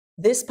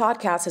This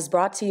podcast is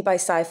brought to you by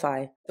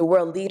Sci-Fi, the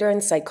world leader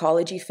in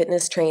psychology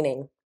fitness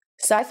training.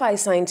 Sci-Fi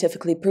is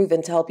scientifically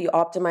proven to help you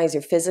optimize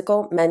your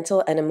physical,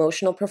 mental, and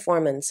emotional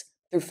performance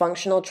through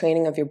functional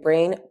training of your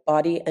brain,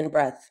 body, and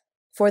breath.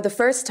 For the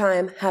first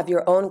time, have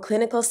your own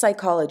clinical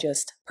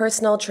psychologist,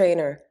 personal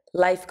trainer,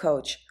 life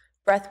coach,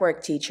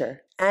 breathwork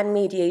teacher, and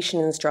mediation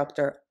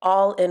instructor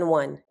all in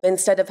one.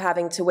 Instead of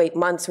having to wait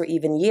months or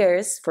even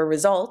years for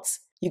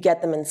results, you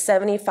get them in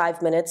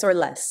 75 minutes or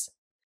less.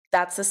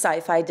 That's the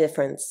Sci-Fi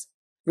difference.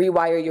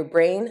 Rewire your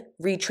brain,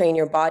 retrain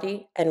your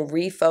body, and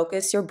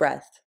refocus your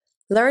breath.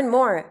 Learn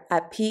more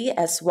at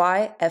psyfi.nyc.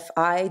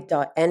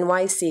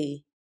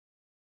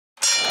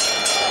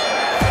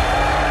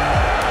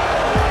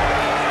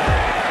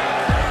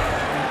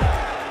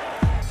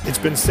 It's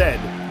been said,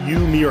 you,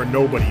 me, or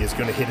nobody is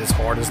going to hit as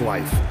hard as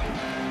life.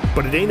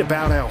 But it ain't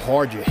about how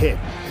hard you hit.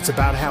 It's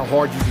about how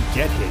hard you can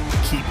get hit to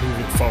keep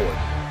moving forward.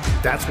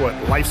 That's what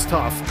Life's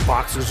Tough,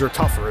 Boxers Are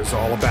Tougher is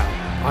all about.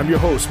 I'm your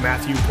host,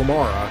 Matthew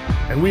Pomara,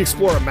 and we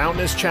explore a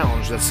mountainous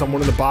challenge that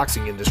someone in the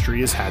boxing industry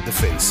has had to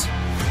face.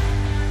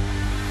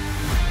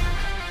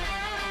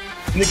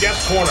 In the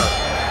guest corner,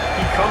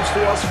 he comes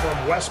to us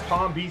from West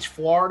Palm Beach,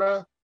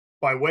 Florida,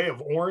 by way of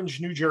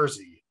Orange, New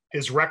Jersey.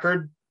 His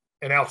record,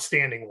 an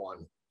outstanding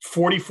one.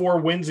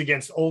 44 wins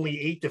against only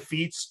 8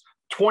 defeats,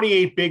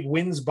 28 big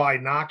wins by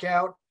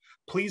knockout.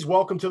 Please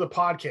welcome to the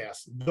podcast,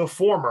 the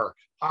former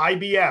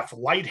IBF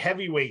Light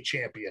Heavyweight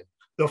Champion,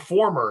 the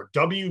former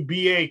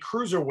WBA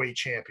Cruiserweight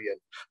Champion,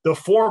 the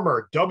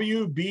former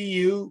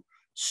WBU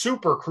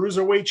Super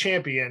Cruiserweight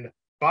Champion,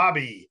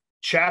 Bobby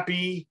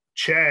Chappie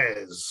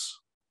Chez.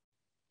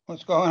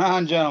 What's going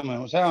on,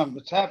 gentlemen? What's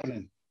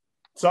happening?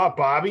 What's up,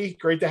 Bobby?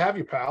 Great to have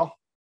you, pal.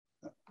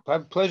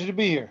 Pleasure to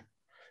be here.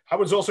 I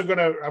was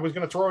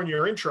gonna throw in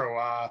your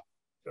intro.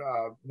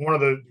 One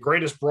of the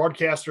greatest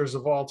broadcasters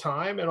of all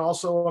time, and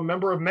also a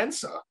member of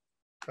Mensa.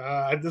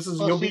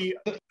 You'll be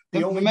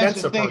the only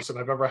Mensa person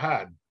I've ever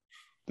had.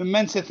 The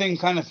Mensa thing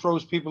kind of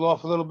throws people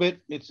off a little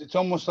bit. It's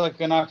almost like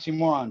an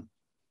oxymoron.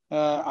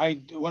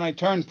 When I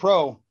turned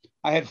pro,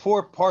 I had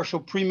 4 partial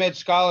pre-med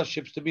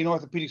scholarships to be an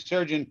orthopedic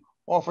surgeon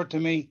offered to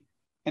me,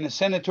 and a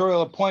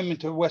senatorial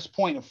appointment to West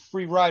Point, a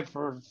free ride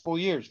for 4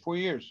 years.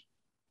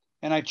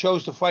 And I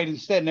chose to fight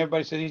instead. And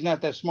everybody said he's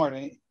not that smart.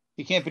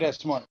 He can't be that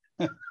smart.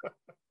 But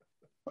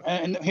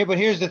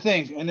here's the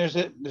thing. And there's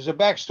a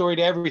backstory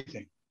to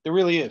everything. There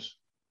really is.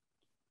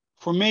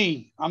 For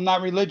me, I'm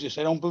not religious.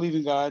 I don't believe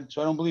in God,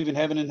 so I don't believe in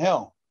heaven and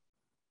hell.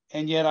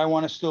 And yet I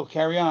want to still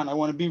carry on. I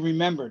want to be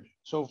remembered.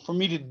 So for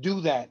me to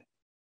do that,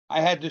 I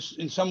had to,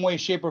 in some way,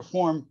 shape, or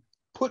form,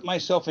 put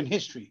myself in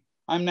history.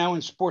 I'm now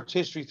in sports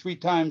history 3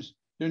 times.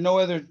 There's no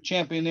other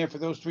champion there for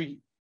those 3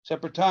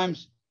 separate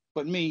times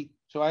but me.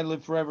 So I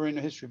live forever in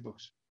the history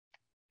books.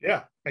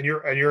 Yeah, and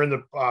you're in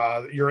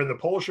the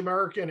Polish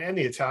American and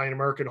the Italian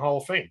American Hall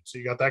of Fame. So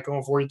you got that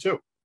going for you too.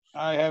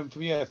 I have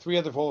 3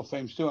 other Hall of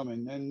Fames too. I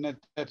mean, and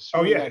that's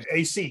really nice.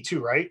 AC too,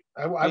 right?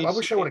 I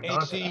wish I would have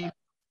gone to that.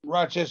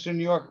 Rochester,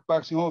 New York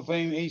Boxing Hall of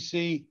Fame,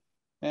 AC,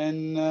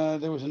 and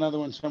there was another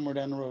one somewhere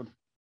down the road.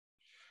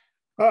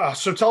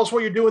 So tell us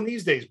what you're doing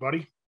these days,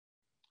 buddy.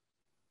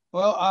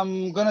 Well,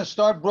 I'm going to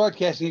start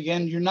broadcasting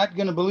again. You're not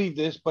going to believe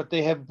this, but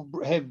they have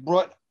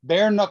brought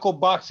bare knuckle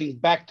boxing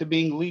back to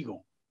being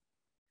legal.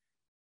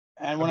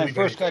 And when I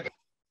first got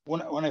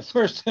called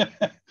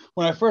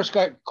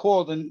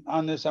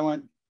on this,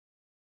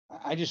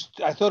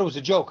 I thought it was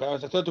a joke. I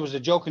thought there was a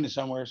joke in it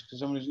somewhere,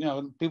 because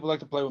people like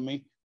to play with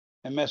me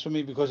and mess with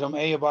me because I'm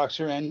a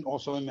boxer and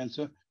also in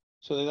Mensa,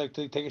 so they like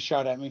to take a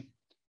shot at me.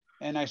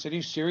 And I said, "Are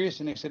you serious?"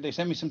 And they said they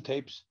sent me some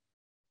tapes,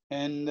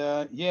 and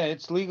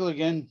it's legal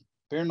again,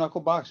 bare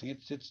knuckle boxing.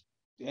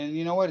 And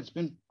you know what?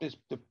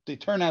 The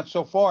turnout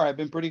so far have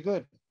been pretty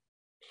good.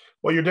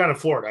 Well, you're down in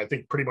Florida. I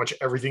think pretty much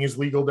everything is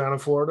legal down in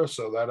Florida,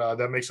 so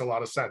that makes a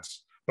lot of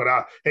sense. But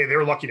hey,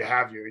 they're lucky to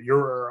have you.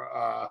 You're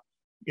a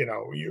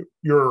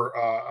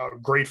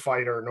great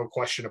fighter, no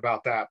question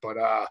about that. But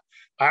I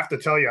have to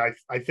tell you,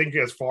 I think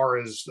as far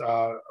as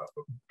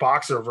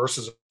boxer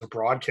versus a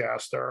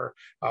broadcaster,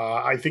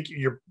 I think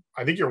you're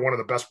one of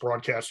the best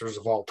broadcasters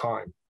of all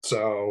time.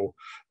 So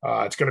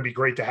it's going to be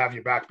great to have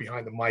you back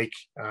behind the mic,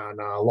 and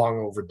long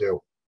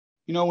overdue.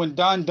 You know, when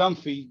Don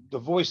Dunphy, the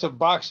voice of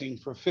boxing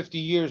for 50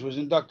 years, was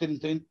inducted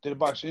into the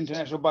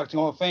International Boxing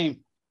Hall of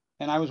Fame,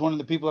 and I was one of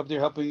the people up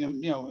there helping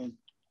him,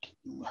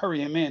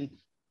 hurry him in,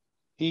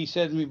 he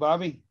said to me,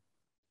 "Bobby,"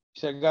 he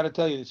said, "I got to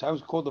tell you this. I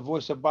was called the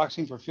voice of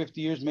boxing for 50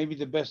 years, maybe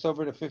the best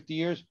over the 50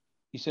 years.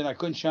 He said, I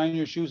couldn't shine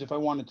your shoes if I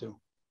wanted to.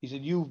 He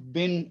said, you've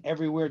been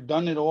everywhere,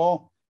 done it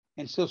all,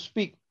 and still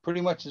speak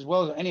pretty much as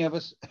well as any of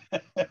us,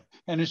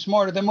 and are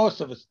smarter than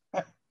most of us,"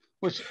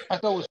 which I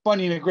thought was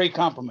funny and a great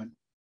compliment.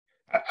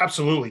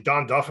 Absolutely.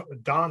 Don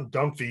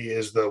Dunphy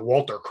is the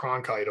Walter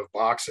Cronkite of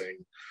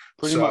boxing.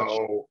 Pretty much.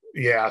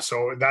 Yeah.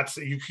 So that's,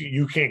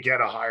 you can't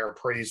get a higher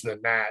praise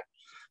than that.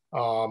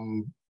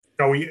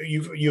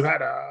 You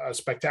had a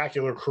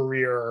spectacular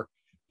career,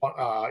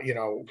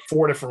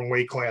 4 different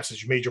weight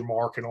classes. You made your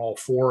mark in all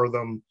 4 of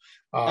them.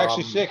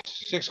 Actually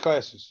six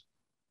classes.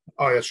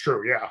 Oh, that's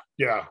true.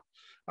 Yeah.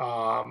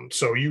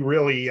 So you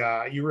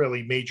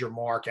really made your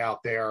mark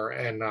out there.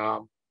 And,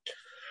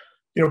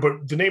 you know,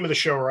 but the name of the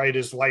show, right,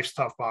 is Life's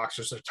Tough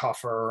Boxers Are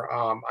Tougher.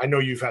 I know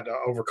you've had to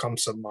overcome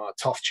some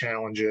tough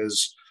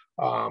challenges.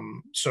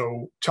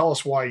 So tell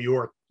us why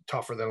you're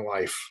tougher than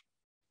life.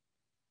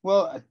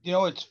 Well, you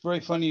know, it's very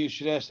funny you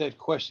should ask that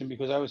question,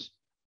 because I was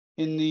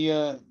in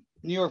the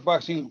New York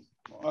Boxing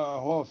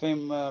Hall of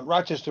Fame,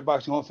 Rochester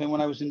Boxing Hall of Fame. When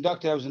I was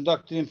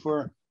inducted in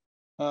for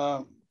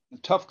a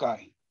tough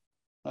guy,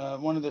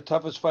 one of the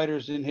toughest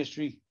fighters in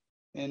history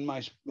in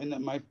my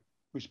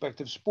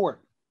respective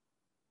sport.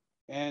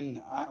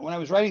 And when I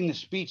was writing the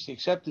speech, the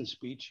acceptance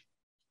speech,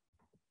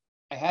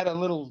 I had a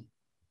little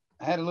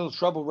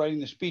trouble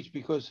writing the speech,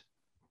 because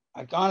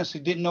I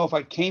honestly didn't know if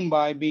I came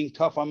by being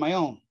tough on my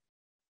own.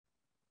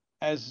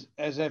 As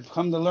I've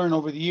come to learn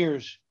over the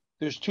years,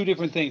 there's two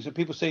different things. So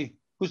people say,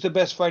 "Who's the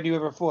best fighter you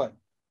ever fought?"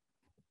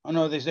 Oh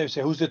no, they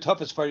say, "Who's the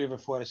toughest fighter you ever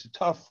fought?" I said,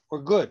 "Tough or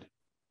good?"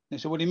 They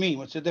said, "What do you mean?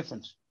 What's the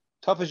difference?"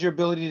 Tough is your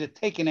ability to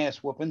take an ass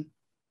whooping.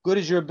 Good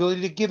is your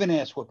ability to give an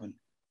ass whooping.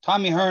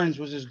 Tommy Hearns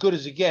was as good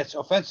as it gets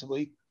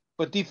offensively,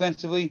 but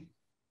defensively,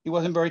 he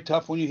wasn't very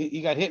tough. When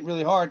he got hit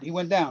really hard, he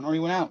went down or he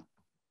went out.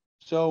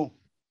 So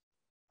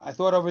I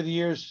thought over the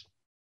years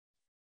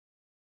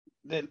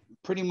that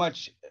pretty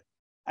much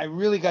I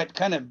really got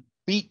kind of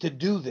beat to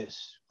do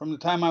this. From the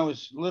time I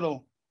was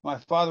little, my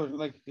father,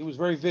 he was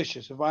very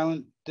vicious, a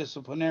violent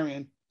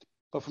disciplinarian.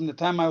 But from the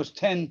time I was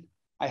 10,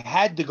 I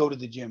had to go to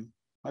the gym.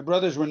 My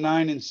brothers were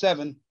 9 and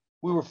 7.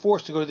 We were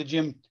forced to go to the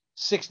gym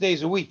 6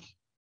 days a week.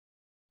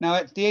 Now,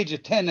 at the age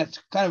of 10, that's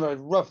kind of a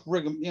rough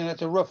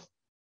that's a rough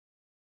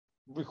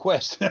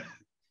request.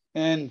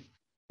 And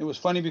it was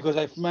funny because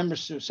I remember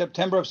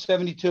September of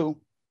 72.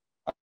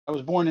 I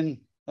was born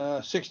in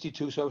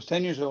 62, so I was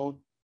 10 years old.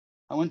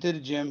 I went to the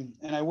gym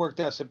and I worked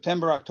out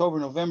September, October,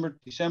 November,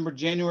 December,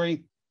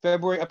 January,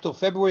 February, up till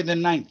February the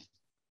 9th,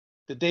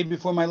 the day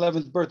before my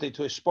 11th birthday,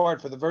 to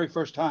sparred for the very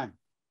first time.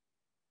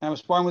 And I was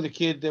sparring with a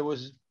kid that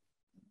was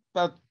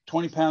about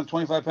 20 pounds,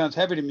 25 pounds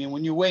heavier than me. And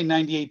when you weigh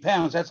 98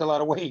 pounds, that's a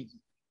lot of weight.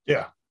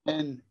 Yeah.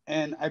 And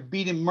I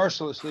beat him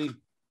mercilessly.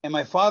 And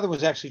my father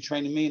was actually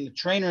training me, and the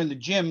trainer in the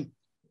gym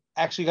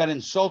actually got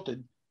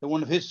insulted that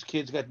one of his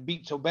kids got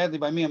beat so badly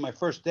by me on my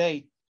first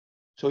day.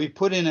 So he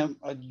put in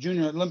a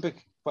junior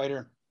Olympic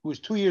fighter who was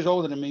 2 years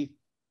older than me,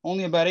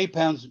 only about 8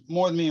 pounds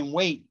more than me in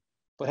weight,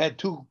 but had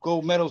 2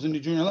 gold medals in the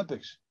Junior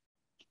Olympics.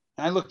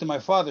 And I looked at my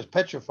father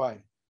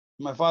petrified.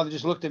 My father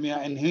just looked at me,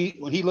 and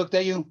when he looked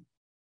at you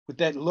with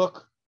that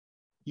look,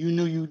 you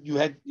knew you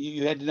had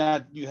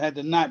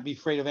to not be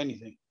afraid of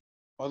anything,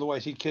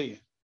 otherwise he'd kill you.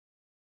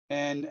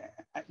 And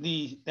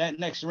that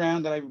next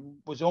round, that I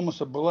was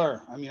almost a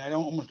blur. I mean, I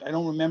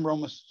don't remember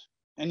almost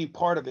any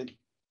part of it.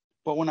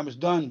 But when I was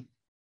done,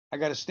 I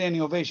got a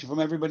standing ovation from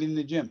everybody in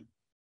the gym.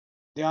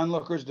 The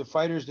onlookers, the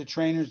fighters, the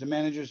trainers, the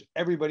managers,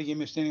 everybody gave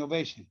me a standing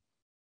ovation.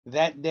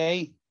 That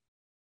day,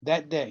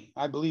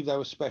 I believed I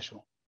was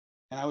special.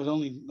 And I was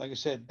only, like I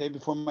said, day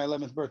before my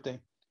 11th birthday.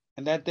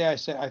 And that day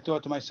I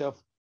thought to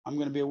myself, I'm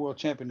going to be a world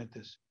champion at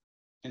this.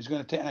 And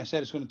I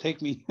said, it's going to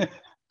take me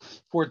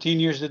 14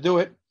 years to do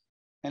it.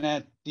 And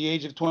at the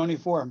age of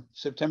 24,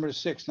 September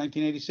 6,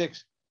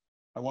 1986,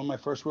 I won my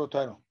first world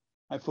title.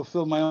 I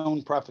fulfilled my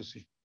own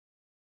prophecy.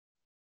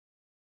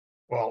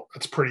 Well,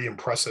 that's pretty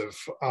impressive.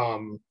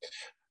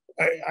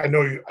 I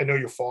know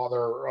your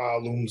father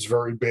looms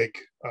very big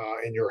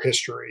in your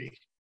history.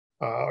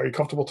 Are you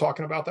comfortable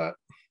talking about that?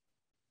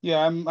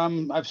 Yeah,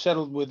 I've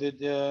settled with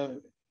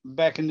it.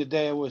 Back in the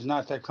day, I was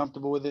not that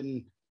comfortable with it,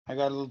 and I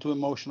got a little too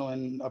emotional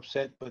and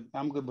upset. But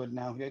I'm good with it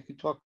now. I can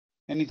talk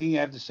anything you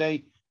have to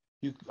say.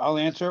 I'll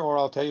answer, or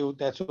I'll tell you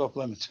that's off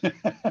limits.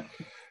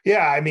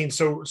 Yeah, I mean,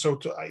 so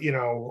you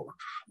know,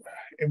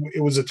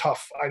 it was a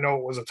tough. I know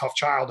it was a tough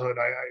childhood.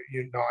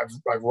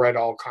 I've read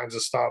all kinds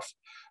of stuff.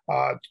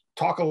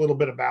 Talk a little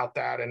bit about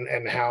that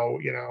and how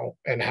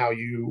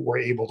you were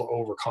able to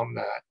overcome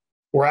that,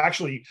 or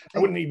actually, I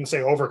wouldn't even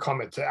say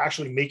overcome it, to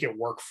actually make it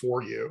work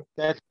for you.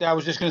 I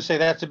was just going to say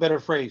that's a better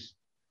phrase.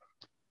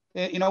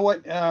 You know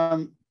what?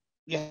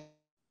 Yeah.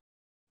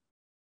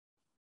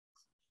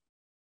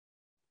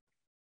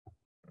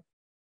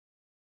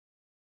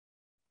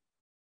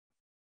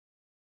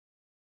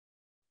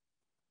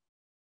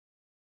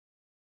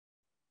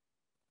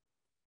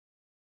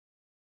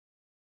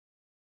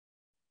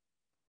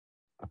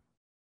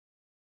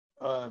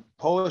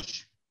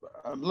 Polish.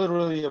 I'm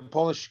literally a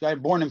Polish guy,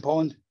 born in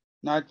Poland,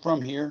 not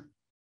from here.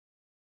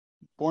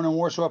 Born in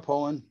Warsaw,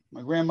 Poland.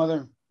 My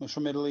grandmother was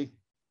from Italy,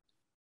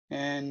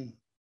 and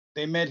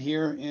they met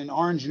here in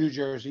Orange, New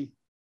Jersey.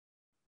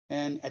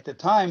 And at the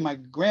time, my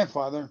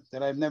grandfather,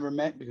 that I've never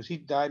met because he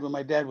died when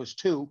my dad was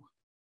 2,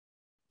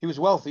 he was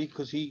wealthy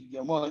because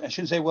I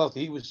shouldn't say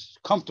wealthy, he was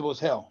comfortable as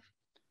hell.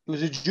 He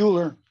was a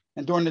jeweler,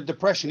 and during the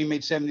Depression, he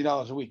made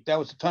 $70 a week. That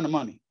was a ton of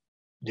money.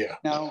 Yeah.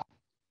 Now,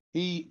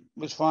 he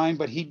was fine,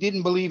 but he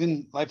didn't believe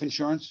in life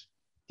insurance.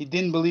 He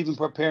didn't believe in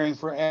preparing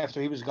for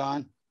after he was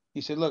gone. He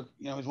said, look,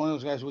 he's one of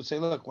those guys who would say,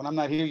 look, when I'm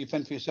not here, you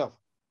fend for yourself.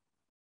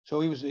 So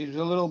he was a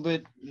little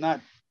bit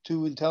not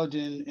too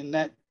intelligent in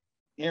that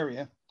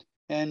area.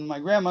 And my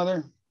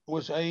grandmother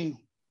was she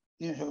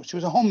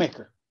was a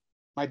homemaker.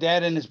 My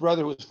dad and his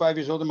brother, who was 5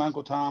 years older, my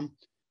Uncle Tom,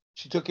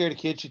 she took care of the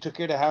kids, she took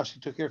care of the house, she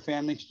took care of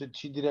family,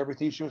 she did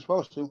everything she was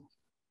supposed to.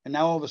 And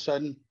now all of a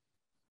sudden,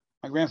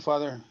 my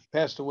grandfather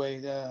passed away.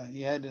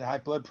 He had high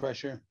blood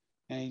pressure,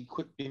 and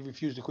he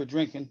refused to quit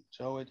drinking,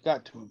 so it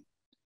got to him,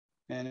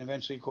 and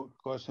eventually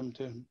caused him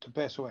to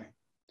pass away.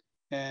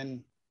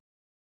 And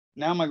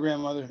now my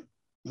grandmother,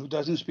 who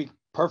doesn't speak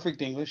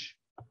perfect English,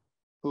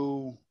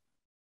 who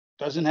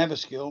doesn't have a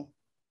skill,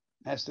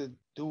 has to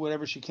do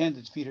whatever she can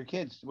to feed her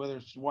kids, whether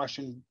it's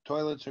washing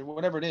toilets or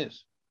whatever it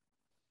is.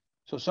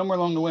 So somewhere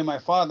along the way, my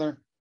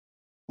father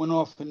went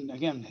off, and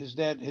again, his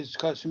dad,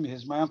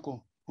 my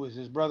uncle, who was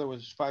his brother,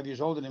 was 5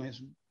 years older than him.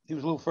 He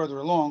was a little further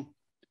along.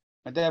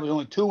 My dad was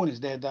only 2 when his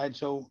dad died.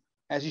 So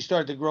as he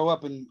started to grow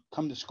up and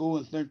come to school,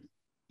 and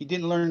he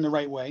didn't learn the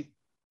right way,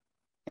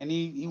 and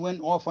he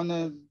went off on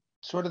the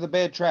sort of the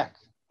bad track,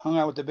 hung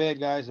out with the bad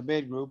guys, the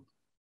bad group,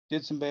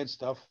 did some bad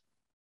stuff,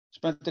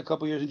 spent a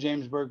couple years in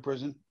Jamesburg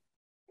prison.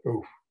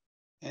 Ooh.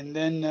 And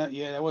then,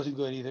 that wasn't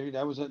good either.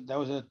 That was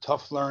a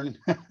tough learn.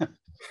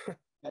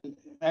 And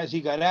as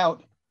he got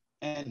out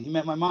and he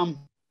met my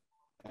mom,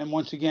 and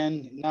once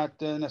again, not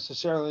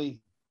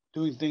necessarily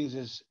doing things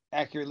as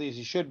accurately as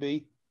he should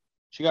be,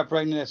 she got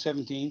pregnant at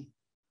 17.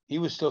 He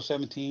was still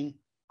 17.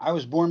 I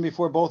was born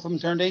before both of them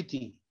turned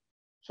 18.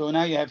 So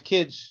now you have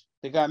kids.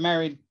 They got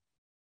married,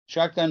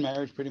 shotgun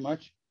marriage pretty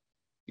much.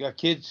 You got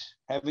kids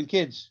having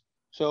kids.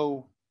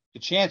 So the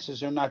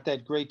chances are not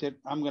that great that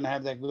I'm going to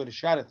have that good a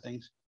shot at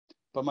things.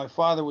 But my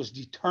father was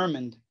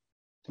determined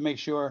to make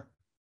sure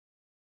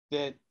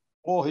that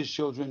all his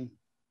children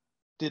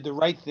did the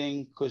right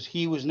thing, because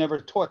he was never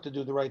taught to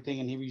do the right thing,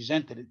 and he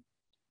resented it.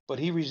 But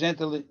he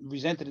resented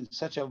it in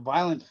such a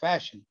violent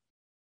fashion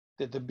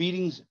that the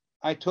beatings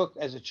I took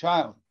as a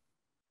child,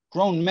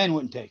 grown men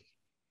wouldn't take.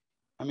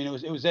 I mean,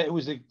 it was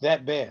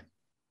that bad.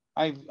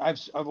 I've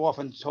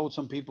often told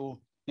some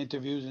people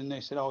interviews, and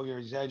they said, "Oh, you're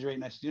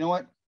exaggerating." I said, "You know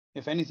what?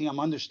 If anything, I'm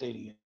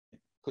understating it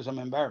because I'm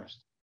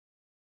embarrassed."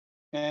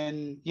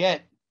 And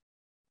yet,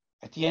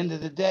 at the end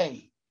of the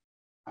day,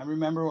 I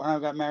remember when I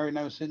got married and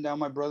I was sitting down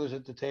with my brothers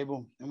at the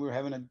table, and we were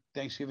having a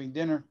Thanksgiving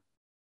dinner.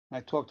 And I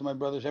talked to my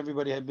brothers.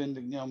 Everybody had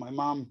been, my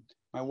mom,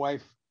 my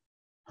wife,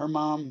 her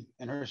mom,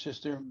 and her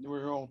sister. They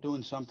were all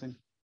doing something.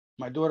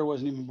 My daughter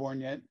wasn't even born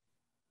yet.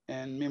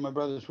 And me and my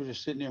brothers were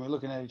just sitting there, and we're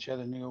looking at each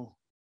other, and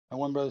my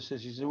one brother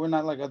says, he said, "We're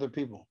not like other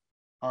people,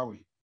 are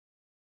we?"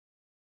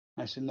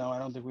 I said, "No, I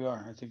don't think we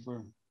are. I think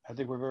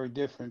we're very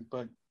different,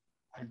 but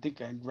I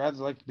think I'd rather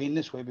like being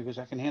this way because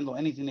I can handle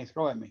anything they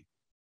throw at me."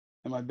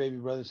 And my baby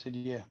brother said,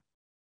 "Yeah."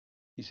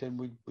 He said,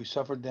 we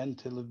suffered then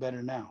to live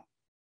better now.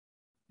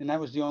 And that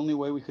was the only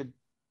way we could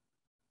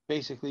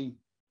basically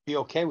be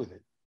okay with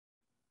it.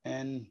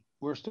 And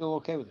we're still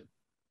okay with it.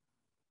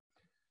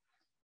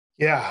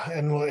 Yeah.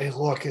 And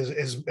look,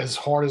 as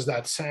hard as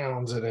that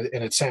sounds, and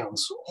it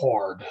sounds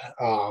hard,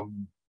 I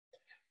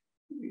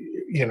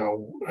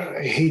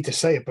hate to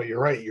say it, but you're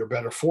right. You're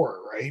better for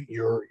it, right?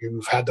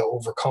 You've had to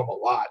overcome a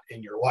lot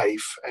in your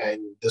life.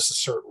 And this is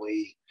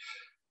certainly,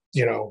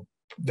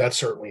 that's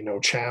certainly no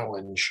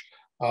challenge.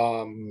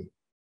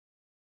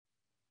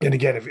 And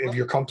again, if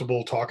you're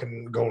comfortable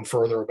going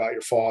further about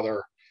your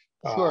father.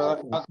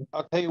 Sure.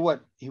 I'll tell you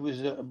what, he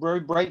was a very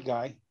bright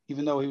guy,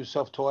 even though he was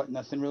self-taught,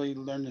 nothing really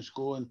learned in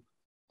school, and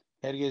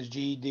had to get his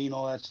GED and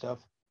all that stuff.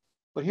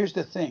 But here's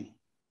the thing.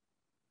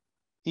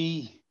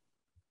 He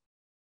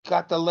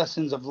got the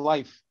lessons of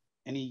life,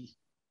 and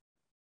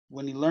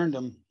when he learned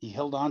them, he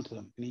held on to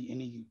them, and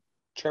he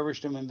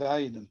cherished them and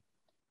valued them.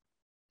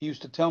 He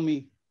used to tell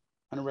me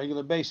on a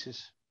regular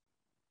basis,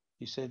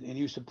 he said, and he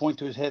used to point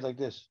to his head like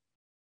this: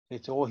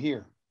 "It's all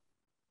here.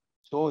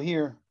 It's all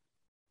here.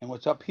 And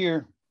what's up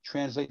here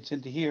translates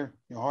into here,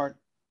 your heart."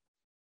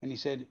 And he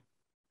said,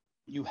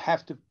 "You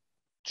have to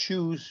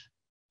choose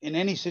in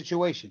any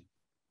situation.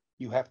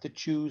 You have to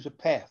choose a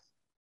path.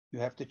 You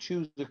have to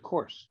choose a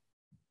course.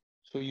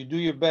 So you do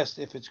your best.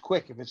 If it's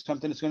quick, if it's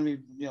something that's going to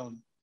be,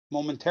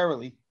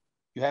 momentarily,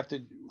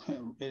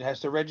 it has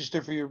to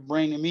register for your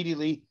brain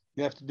immediately.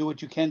 You have to do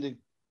what you can to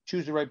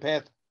choose the right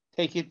path,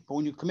 take it. But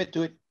when you commit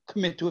to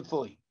it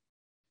fully."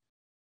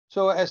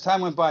 So as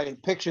time went by,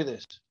 picture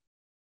this.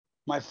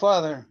 My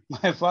father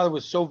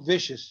was so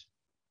vicious,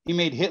 he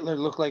made Hitler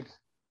look like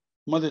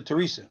Mother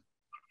Teresa.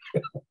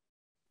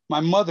 My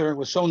mother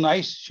was so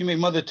nice, she made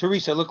Mother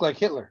Teresa look like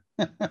Hitler.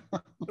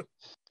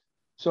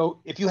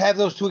 So if you have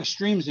those two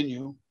extremes in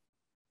you,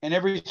 and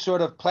every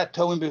sort of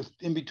plateau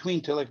in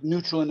between to like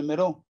neutral in the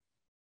middle,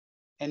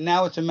 and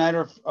now it's a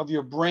matter of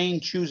your brain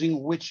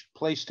choosing which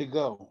place to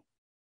go.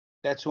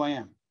 That's who I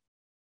am.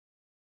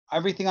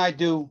 Everything I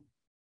do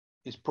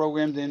is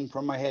programmed in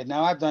from my head.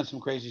 Now, I've done some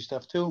crazy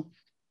stuff too,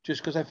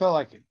 just because I felt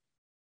like it.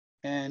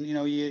 And,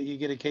 you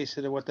get a case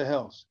of the what the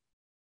hells.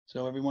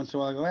 So every once in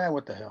a while I go,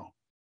 what the hell?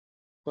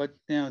 But,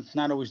 it's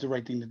not always the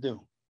right thing to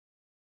do.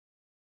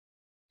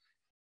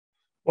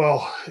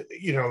 Well,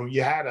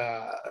 you had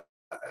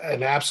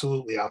an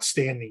absolutely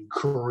outstanding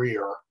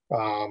career.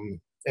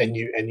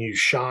 you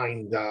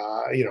shined,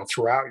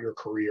 throughout your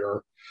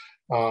career.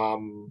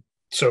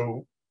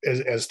 So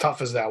as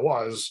tough as that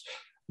was,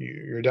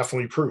 you're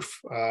definitely proof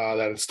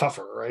that it's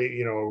tougher, right?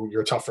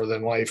 You're tougher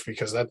than life,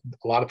 because that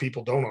a lot of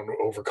people don't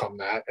overcome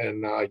that,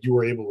 and you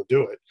were able to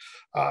do it.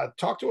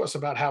 Talk to us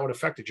about how it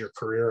affected your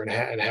career,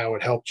 and how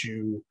it helped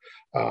you,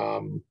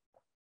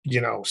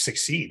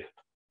 succeed.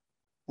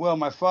 Well,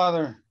 my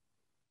father,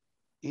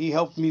 he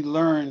helped me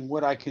learn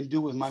what I can do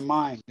with my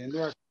mind. And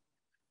there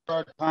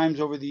are times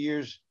over the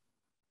years,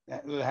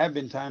 there have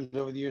been times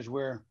over the years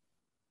where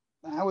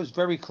I was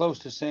very close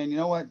to saying, you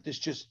know what,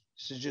 this is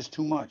just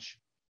too much.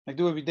 Like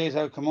there would be days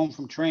I would come home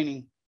from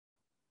training,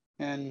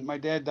 and my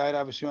dad died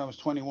obviously when I was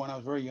 21. I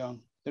was very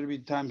young. There'd be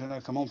times when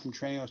I'd come home from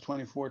training, I was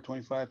 24,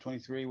 25,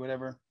 23,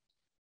 whatever.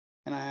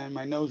 And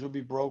my nose would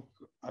be broke.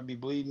 I'd be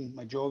bleeding.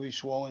 My jaw would be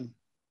swollen.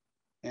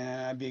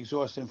 And I'd be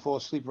exhausted and fall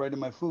asleep right in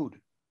my food.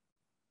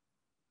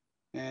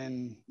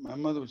 And my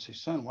mother would say,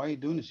 son, why are you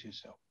doing this to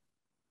yourself?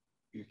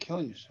 You're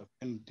killing yourself,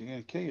 and you're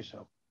going to kill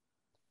yourself.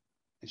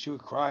 And she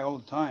would cry all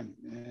the time.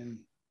 And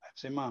I'd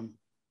say, Mom,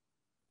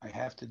 I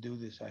have to do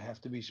this. I have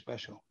to be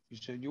special.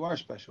 She said, you are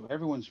special.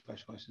 Everyone's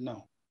special. I said,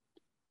 no,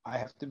 I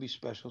have to be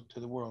special to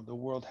the world. The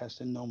world has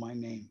to know my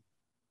name.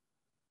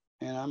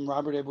 And I'm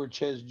Robert Edward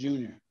Chez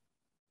Jr.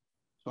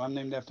 So I'm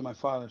named after my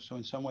father. So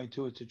in some way,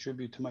 too, it's a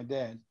tribute to my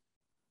dad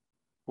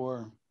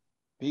for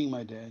being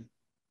my dad,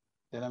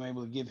 that I'm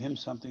able to give him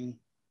something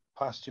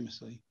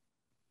posthumously.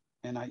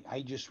 And I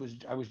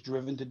was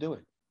driven to do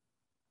it.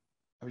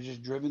 I was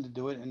just driven to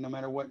do it. And no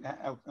matter what,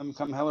 I'm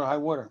come hell or high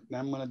water,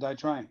 I'm going to die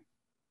trying.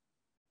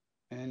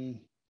 And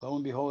lo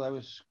and behold, I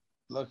was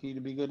lucky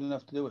to be good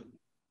enough to do it.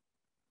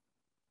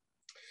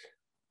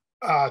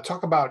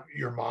 Talk about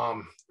your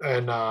mom,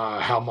 and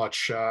how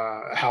much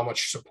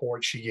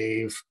support she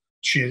gave.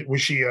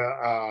 Was she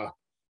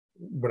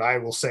what I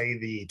will say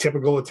the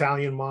typical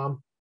Italian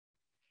mom?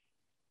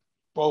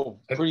 Oh,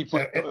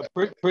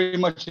 pretty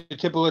much the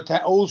typical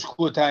old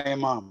school Italian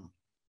mom.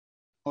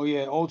 Oh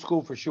yeah, old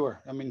school for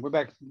sure. I mean, we're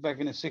back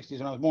in the 60s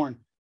when I was born.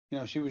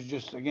 She was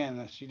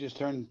she just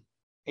turned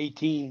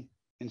 18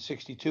 in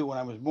 62 when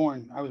I was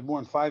born. I was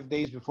born 5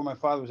 days before my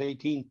father was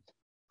 18,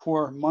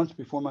 4 months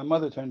before my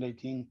mother turned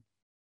 18.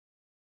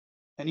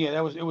 And yeah,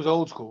 it was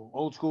old school,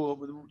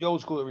 the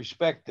old school of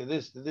respect, to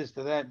this,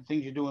 to that,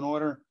 things you do in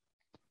order.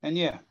 And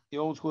yeah, the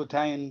old school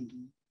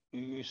Italian,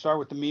 you start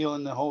with the meal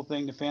and the whole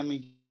thing. The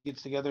family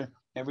gets together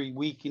every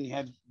week and you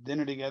have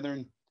dinner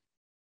together.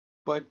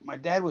 But my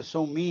dad was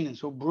so mean and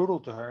so brutal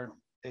to her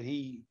that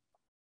he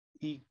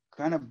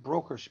kind of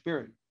broke her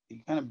spirit.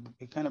 He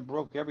kind of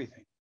broke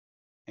everything.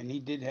 And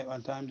he did have,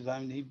 on time to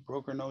time, he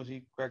broke her nose,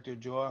 he cracked her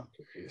jaw.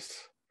 Jeez.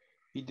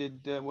 He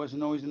did,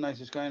 wasn't always the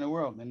nicest guy in the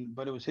world,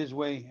 but it was his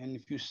way. And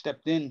if you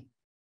stepped in,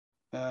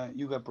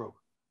 you got broke.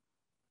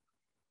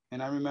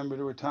 And I remember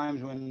there were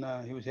times when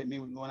he would hit me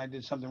when I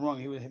did something wrong.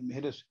 He would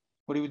hit us.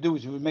 What he would do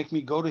is he would make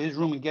me go to his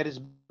room and get his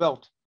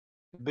belt,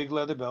 the big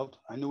leather belt.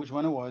 I knew which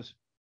one it was.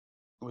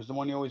 It was the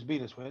one he always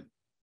beat us with.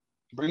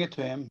 Bring it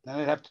to him. Then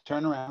I'd have to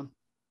turn around.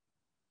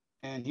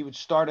 And he would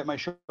start at my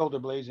shoulder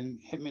blades and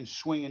hit me and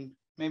swing, and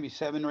maybe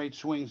 7 or 8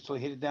 swings till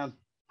he hit it down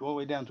all the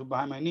way down to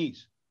behind my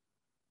knees.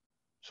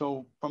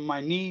 So from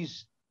my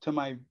knees to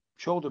my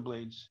shoulder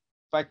blades,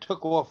 if I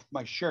took off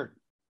my shirt,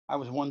 I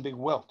was one big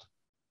welt.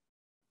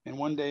 And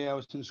one day I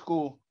was in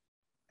school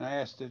and I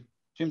asked the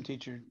gym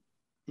teacher,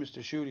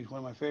 Mr. Shoot, he's one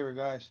of my favorite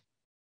guys.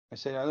 I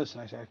said,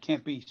 listen, I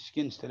can't be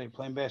skins today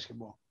playing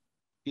basketball.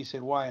 He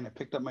said, why? And I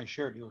picked up my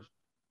shirt. He goes,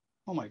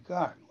 oh my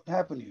God, what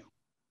happened to you?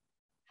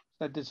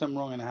 I did something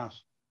wrong in the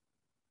house.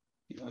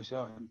 I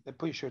said,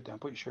 put your shirt down,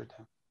 put your shirt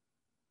down.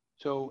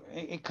 So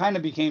it kind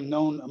of became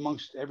known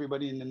amongst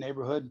everybody in the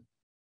neighborhood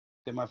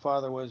that my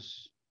father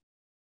was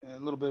a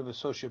little bit of a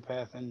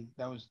sociopath, and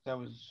that's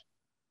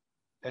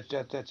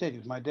it. He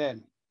was my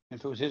dad. And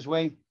if it was his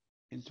way,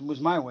 it was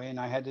my way, and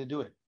I had to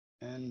do it.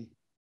 And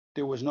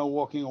there was no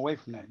walking away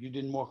from that. You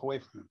didn't walk away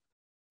from him,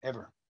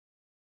 ever.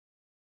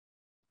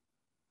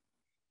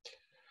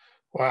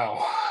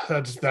 Wow,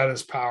 that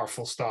is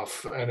powerful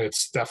stuff, and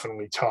it's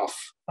definitely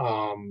tough.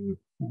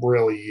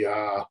 Really,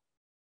 I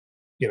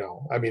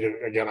mean,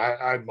 again,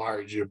 I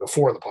admired you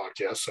before the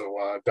podcast,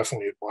 so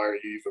definitely admire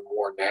you even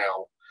more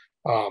now.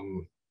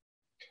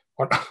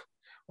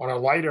 On a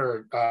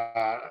lighter,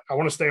 I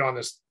want to stay on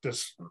this.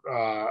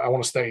 I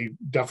want to stay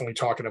definitely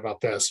talking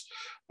about this,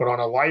 but on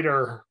a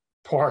lighter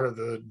part of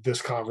this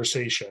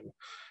conversation,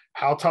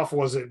 how tough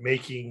was it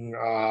making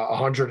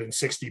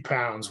 160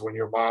 pounds when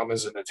your mom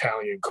is an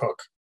Italian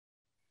cook?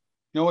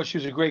 You know what? She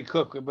was a great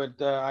cook, but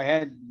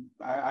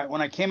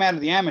when I came out of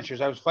the amateurs,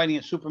 I was fighting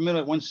at super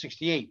middle at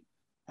 168.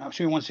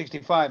 Actually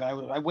 165.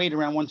 I weighed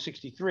around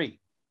 163,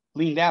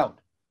 leaned out.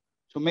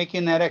 So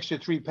making that extra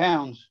 3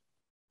 pounds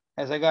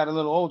as I got a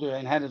little older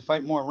and had to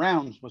fight more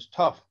rounds was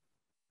tough.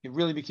 It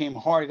really became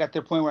hard. It got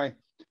to the point where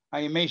I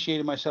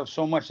emaciated myself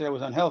so much that I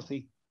was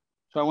unhealthy.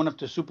 So I went up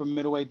to super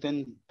middleweight.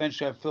 Then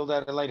eventually I filled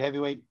out a light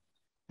heavyweight.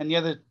 And the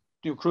other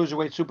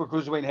cruiserweight, super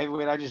cruiserweight, and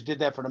heavyweight, I just did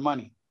that for the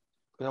money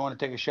because I want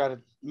to take a shot at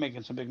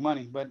making some big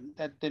money. But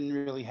that didn't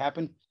really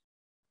happen.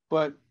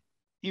 But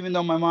even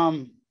though my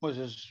mom was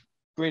as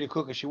great a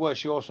cook as she was,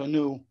 she also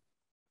knew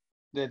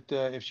that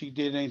if she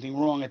did anything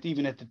wrong,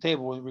 even at the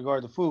table with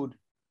regard to food,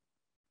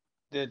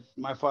 that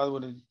my father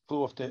would have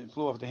flew off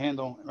the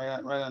handle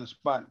right on the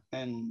spot,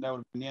 and that would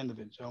have been the end of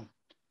it. So,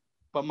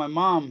 but my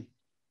mom,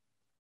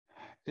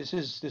 this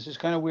is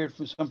kind of weird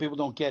for some people,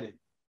 don't get it.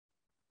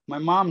 My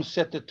mom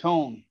set the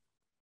tone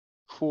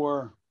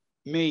for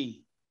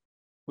me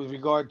with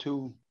regard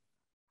to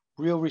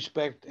real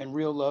respect and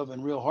real love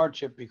and real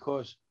hardship,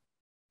 because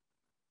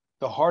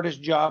the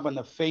hardest job on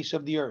the face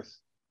of the earth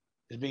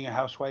is being a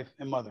housewife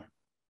and mother.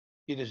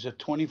 It is a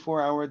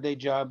 24-hour-a-day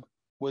job,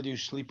 whether you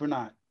sleep or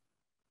not.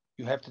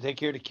 You have to take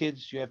care of the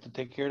kids. You have to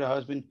take care of the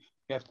husband.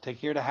 You have to take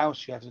care of the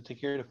house. You have to take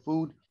care of the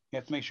food. You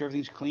have to make sure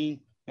everything's clean.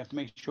 You have to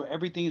make sure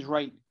everything is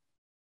right,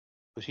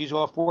 because he's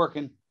off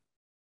working.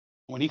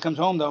 When he comes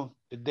home, though,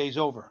 the day's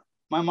over.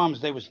 My mom's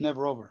day was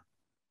never over.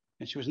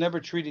 And she was never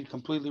treated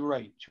completely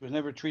right. She was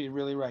never treated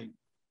really right.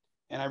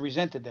 And I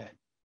resented that.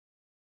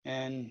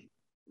 And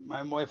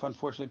my wife,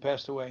 unfortunately,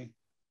 passed away.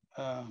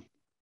 But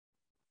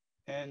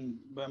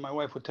my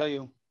wife would tell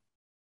you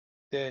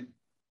that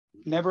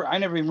I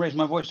never even raised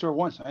my voice to her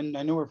once. I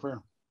knew her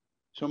for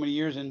so many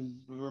years, and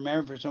we were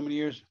married for so many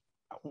years.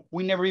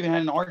 We never even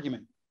had an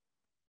argument.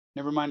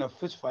 Never mind a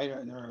fist fight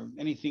or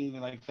anything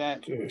like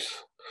that. Jeez.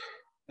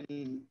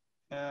 And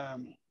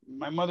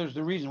my mother's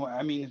the reason why.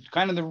 I mean, it's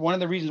kind of one of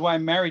the reasons why I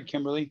married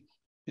Kimberly,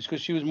 is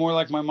because she was more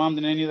like my mom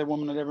than any other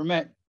woman I'd ever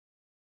met.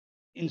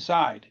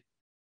 Inside,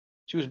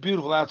 she was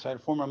beautiful outside, a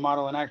former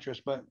model and actress,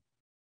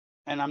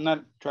 and I'm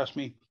not. Trust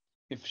me,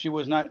 if she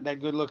was not that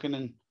good looking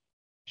and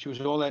she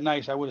was all that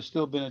nice, I would have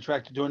still been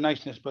attracted to her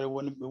niceness, but it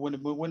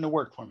wouldn't have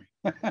worked for me.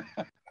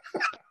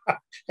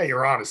 Hey,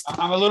 you're honest.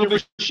 I'm a little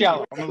bit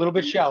shallow.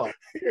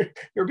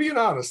 You're being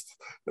honest.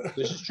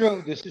 This is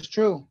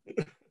true.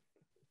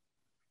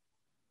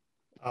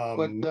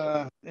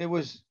 But it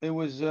was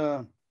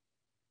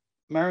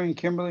marrying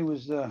Kimberly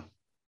was the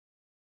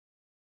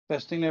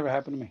best thing that ever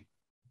happened to me.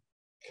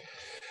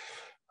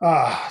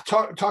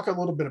 Talk a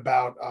little bit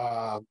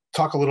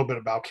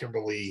about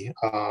Kimberly.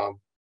 I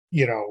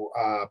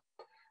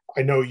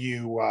know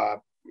you.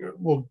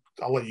 Well,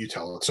 I'll let you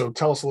tell it. So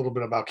tell us a little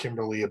bit about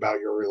Kimberly, about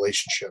your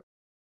relationship.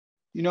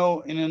 In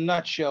a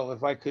nutshell,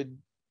 if I could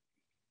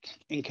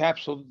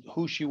encapsulate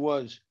who she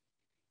was,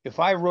 if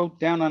I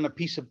wrote down on a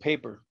piece of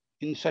paper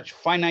in such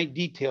finite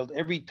detail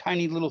every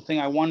tiny little thing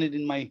I wanted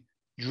in my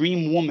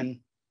dream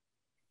woman,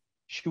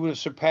 she would have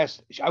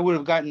surpassed. I would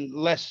have gotten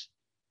less.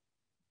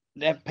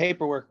 That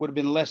paperwork would have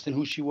been less than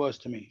who she was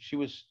to me. She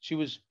was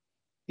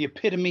the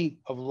epitome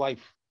of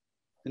life,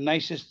 the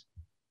nicest,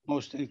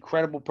 most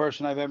incredible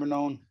person I've ever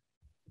known.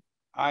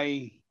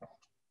 I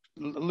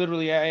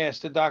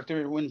asked the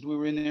doctor when we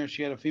were in there.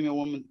 She had a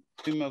female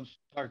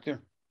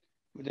doctor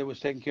that was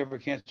taking care of her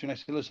cancer, and I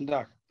said, "Listen,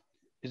 doc,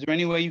 is there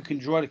any way you can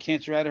draw the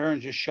cancer out of her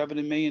and just shove it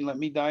in me and let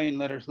me die and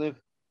let her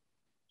live?"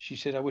 She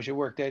said, "I wish it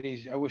worked that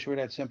easy. I wish it were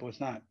that simple. It's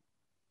not."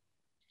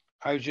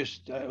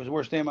 It was the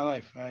worst day of my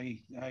life.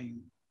 I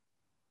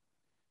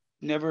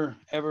never,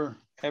 ever,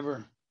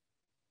 ever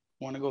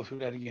want to go through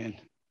that again.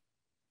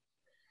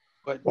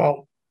 But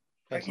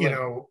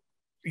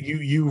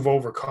you've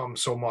overcome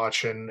so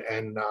much, and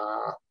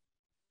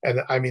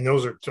I mean,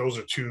 those are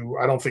two.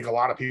 I don't think a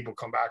lot of people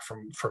come back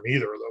from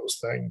either of those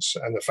things.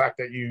 And the fact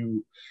that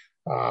you,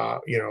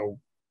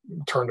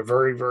 turned a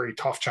very, very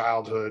tough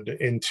childhood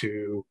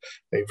into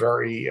a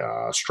very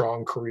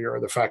strong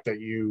career. The fact that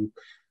you,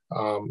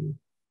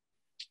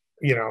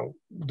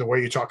 the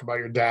way you talk about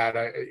your dad,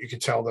 you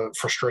could tell the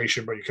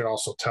frustration, but you could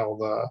also tell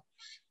the,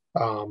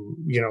 I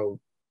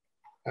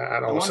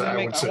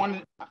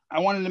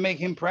wanted to make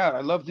him proud.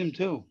 I loved him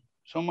too,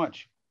 so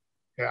much.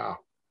 Yeah,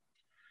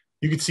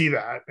 you could see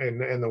that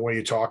in the way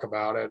you talk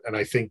about it, and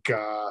I think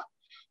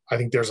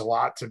there's a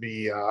lot to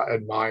be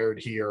admired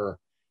here.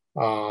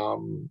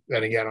 And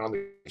again, on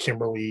the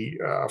Kimberly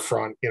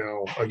front,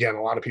 again,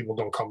 a lot of people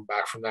don't come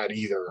back from that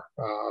either.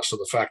 So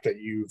the fact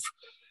that you've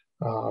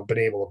been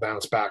able to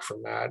bounce back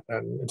from that,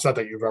 and it's not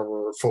that you've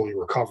ever fully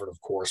recovered,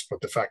 of course, but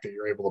the fact that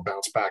you're able to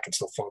bounce back and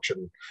still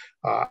function,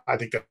 I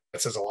think that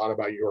says a lot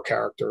about your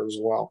character as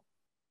well.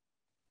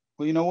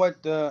 Well, you know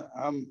what?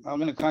 I'm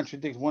going to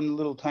contradict one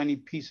little tiny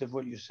piece of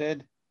what you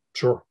said.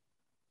 Sure.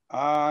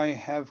 I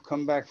have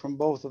come back from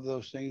both of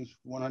those things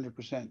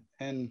 100%.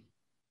 And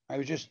I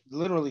was just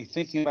literally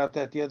thinking about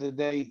that the other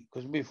day,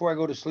 because before I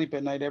go to sleep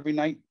at night, every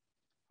night,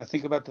 I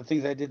think about the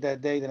things I did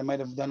that day that I might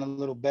have done a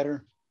little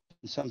better,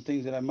 and some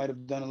things that I might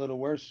have done a little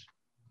worse,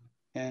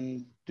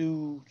 and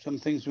do some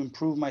things to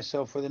improve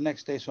myself for the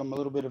next day so I'm a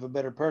little bit of a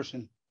better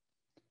person.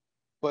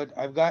 But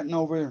I've gotten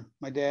over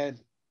my dad.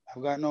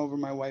 I've gotten over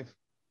my wife.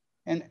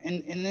 And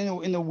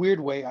in a weird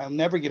way, I'll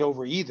never get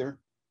over either.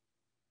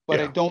 But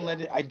yeah.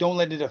 I don't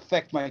let it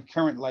affect my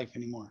current life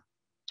anymore.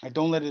 I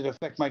don't let it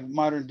affect my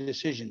modern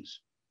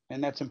decisions.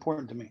 And that's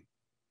important to me.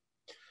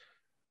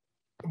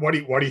 Why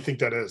do you think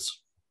that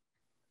is?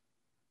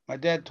 My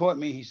dad taught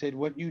me, he said,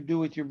 what you do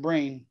with your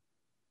brain,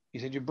 he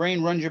said, your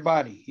brain runs your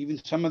body.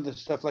 Even some of the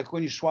stuff like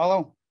when you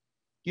swallow,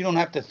 you don't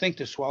have to think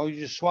to swallow, you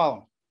just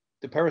swallow.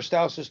 The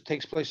peristalsis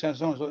takes place on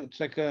its own. So it's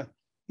like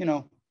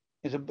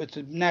it's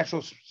a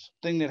natural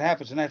thing that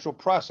happens, a natural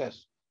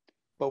process.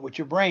 But with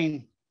your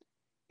brain,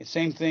 it's the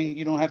same thing.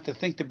 You don't have to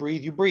think to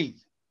breathe, you breathe.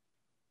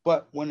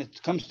 But when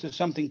it comes to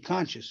something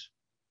conscious,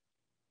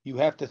 you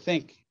have to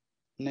think,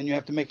 and then you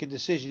have to make a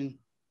decision,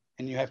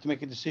 and you have to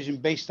make a decision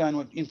based on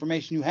what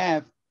information you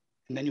have,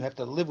 and then you have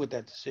to live with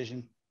that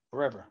decision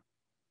forever.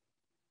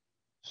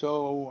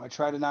 So I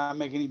try to not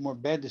make any more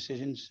bad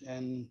decisions,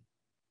 and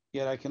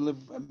yet I can live,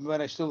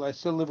 but I still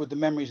live with the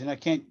memories, and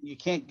you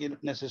can't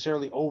get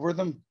necessarily over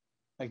them.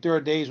 Like there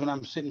are days when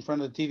I'm sitting in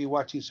front of the TV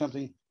watching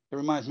something that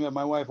reminds me of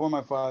my wife or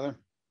my father,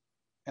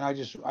 and I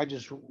just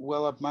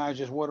well up, my eyes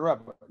just water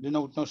up. There's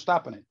no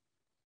stopping it.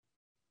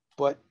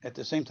 But at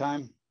the same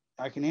time,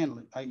 I can handle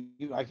it.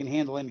 I can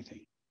handle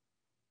anything.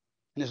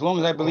 And as long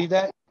as I believe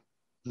that,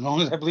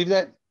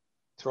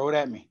 throw it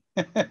at me.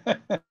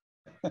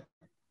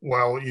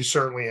 Well, you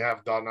certainly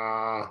have done.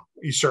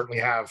 You certainly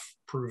have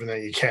proven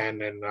that you can.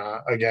 And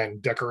again,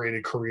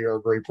 decorated career,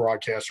 great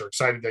broadcaster.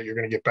 Excited that you're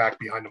going to get back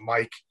behind the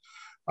mic.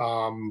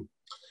 And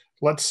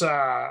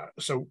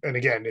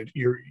again,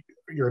 you're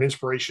an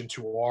inspiration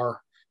to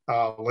our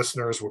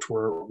listeners, which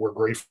we're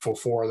grateful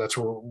for. That's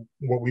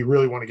what we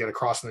really want to get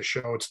across in the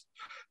show. It's,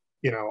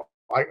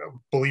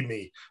 believe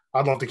me,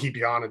 I'd love to keep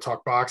you on and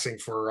talk boxing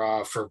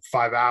for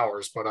 5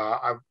 hours, but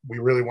we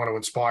really want to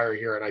inspire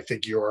here, and I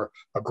think you're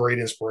a great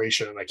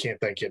inspiration, and I can't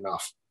thank you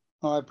enough.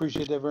 Oh, I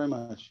appreciate that very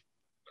much.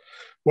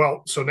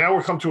 Well, so now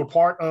we'll come to a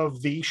part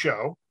of the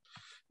show,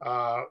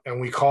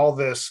 and we call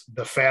this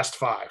the Fast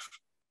Five,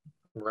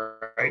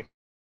 right?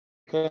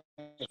 Okay.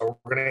 So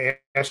we're going to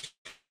ask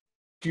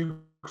you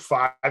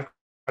 5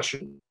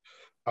 questions,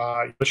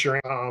 and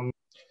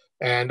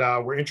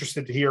we're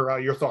interested to hear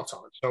your thoughts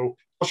on it. So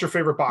what's your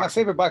favorite boxing? My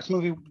favorite boxing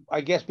movie,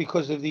 I guess,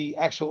 because of the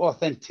actual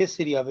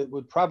authenticity of it,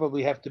 would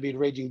probably have to be The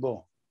Raging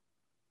Bull.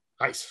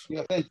 Nice.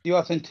 The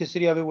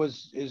authenticity of it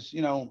is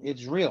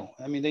it's real.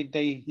 I mean,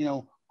 they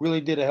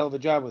really did a hell of a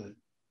job with it.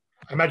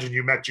 I imagine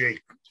you met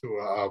Jake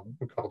a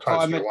couple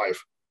times with your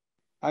wife.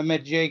 I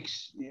met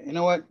Jake's. You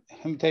know what?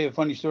 Let me tell you a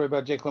funny story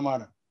about Jake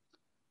LaMotta.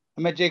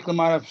 I met Jake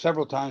LaMotta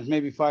several times,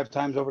 maybe 5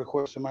 times over the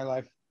course of my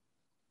life.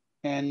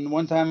 And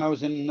one time I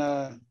was in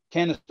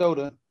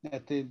Canastota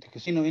at the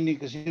casino, Indian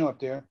Casino up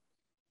there,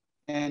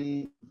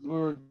 and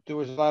there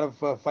was a lot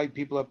of fight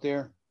people up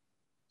there,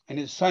 and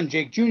his son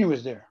Jake Jr.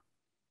 was there,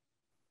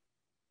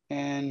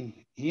 and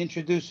he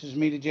introduces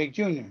me to Jake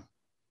Jr.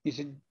 He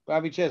said,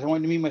 "Bobby Chez, I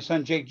wanted to meet my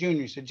son Jake Jr."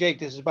 He said, "Jake,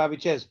 this is Bobby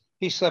Chez.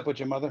 He slept with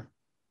your mother."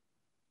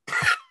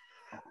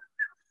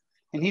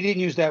 And he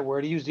didn't use that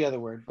word; he used the other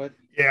word. But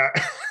yeah,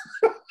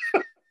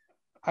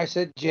 I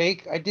said,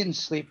 "Jake, I didn't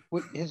sleep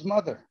with his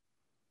mother.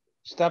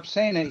 Stop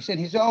saying that." He said,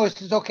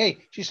 it's okay.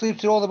 She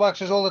sleeps with all the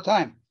boxers all the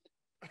time.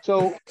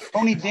 So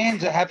Tony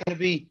Danza happened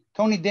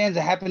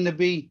to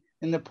be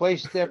in the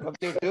place there up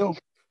there too.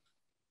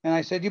 And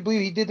I said, "You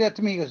believe he did that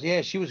to me?" He goes,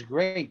 "Yeah, she was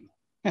great."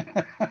 I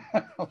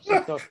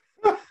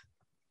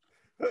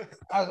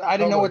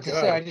didn't know what to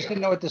say. I just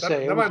didn't know what to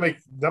say. That might make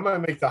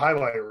the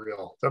highlight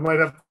reel. That might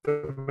have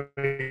to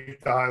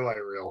make the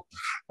highlight reel.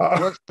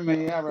 Works for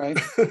me. Yeah, right.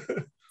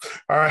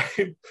 All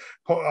right.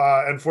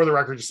 And for the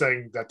record, you're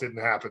saying that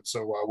didn't happen.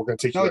 So we're going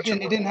to take you. No, it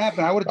didn't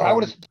happen. I would have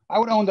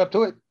owned up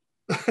to it.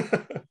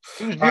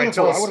 She was beautiful. Right,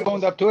 I would have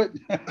owned up to it.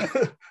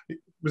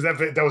 Was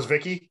that was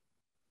Vicky?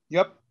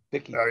 Yep,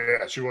 Vicky. Oh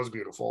yeah, she was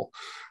beautiful.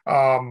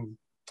 All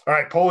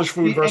right, Polish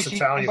food versus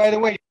Italian. By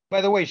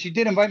the way, she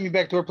did invite me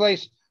back to her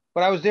place,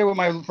 but I was there with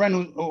my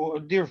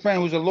dear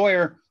friend who's a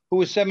lawyer who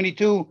was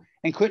 72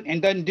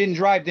 and didn't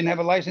drive, didn't have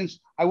a license.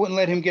 I wouldn't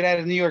let him get out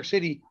of New York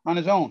City on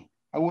his own.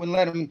 I wouldn't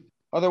let him.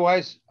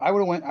 Otherwise, I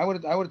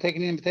would have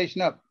taken the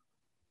invitation up.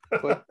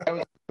 But that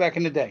was back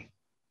in the day.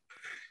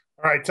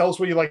 All right, tell us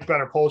what you like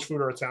better, Polish food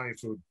or Italian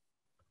food?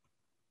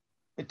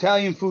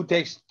 Italian food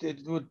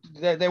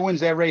that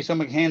wins that race, I'm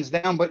hands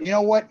down. But you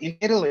know what? In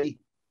Italy,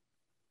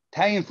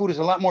 Italian food is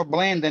a lot more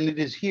bland than it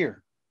is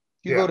here.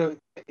 You go to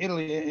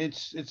Italy,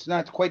 it's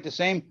not quite the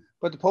same.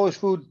 But the Polish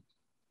food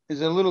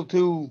is a little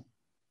too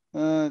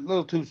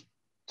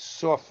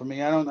soft for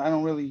me. I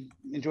don't really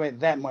enjoy it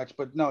that much.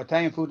 But no,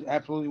 Italian food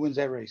absolutely wins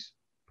that race.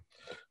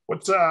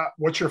 What's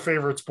your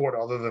favorite sport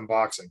other than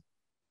boxing?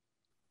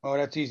 Oh,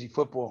 that's easy.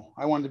 Football.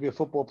 I wanted to be a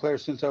football player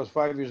since I was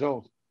 5 years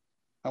old.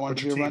 I wanted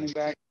to be a running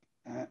back.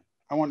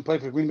 I wanted to play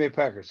for the Green Bay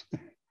Packers.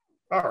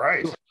 All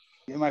right.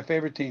 Yeah, my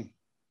favorite team.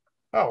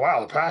 Oh,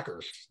 wow. The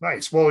Packers.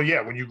 Nice. Well,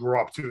 yeah, when you grew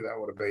up too, that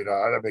would have made,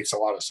 that makes a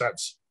lot of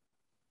sense.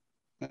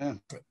 Yeah.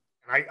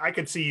 I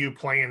could see you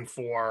playing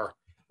for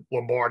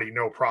Lombardi,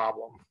 no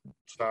problem.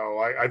 So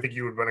I think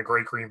you would have been a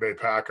great Green Bay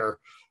Packer.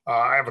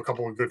 I have a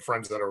couple of good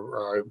friends that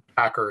are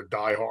Packer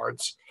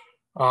diehards.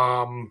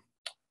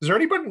 Is there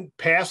anybody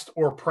past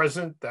or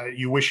present that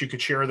you wish you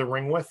could share the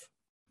ring with?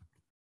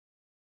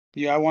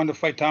 Yeah, I wanted to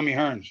fight Tommy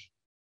Hearns.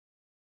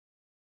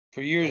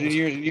 For years and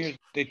years and years,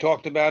 they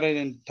talked about it,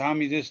 and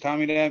Tommy this,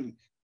 Tommy that.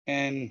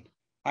 And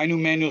I knew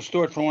Manuel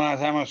Stewart from when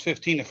I was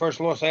 15. The first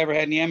loss I ever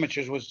had in the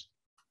amateurs was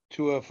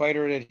to a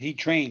fighter that he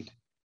trained.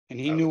 and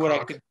he knew what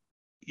I could.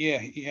 Yeah,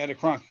 he had a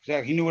Kronk,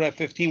 exactly. He knew what at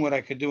 15 what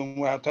I could do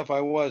and how tough I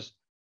was.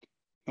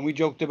 And we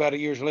joked about it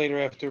years later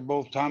after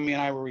both Tommy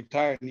and I were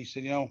retired. And he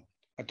said, you know,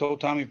 I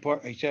told Tommy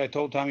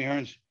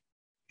Hearns, you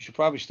should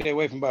probably stay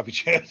away from Bobby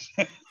Chez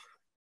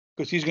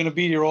because he's going to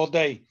be here all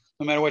day,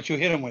 no matter what you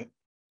hit him with.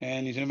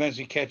 And he's going to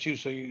eventually catch you.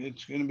 So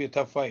it's going to be a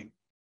tough fight.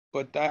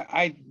 But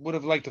I would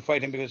have liked to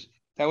fight him because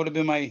that would have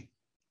been my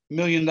 $1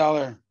 million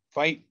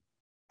fight.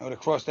 I would have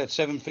crossed that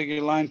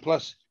 7-figure line.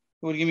 Plus,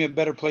 it would give me a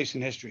better place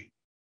in history.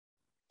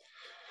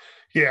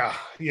 Yeah,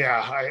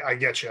 I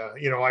get you.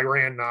 You know, I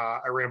ran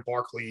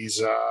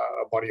Barclays,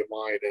 a buddy of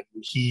mine, and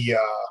he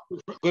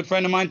good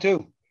friend of mine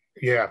too.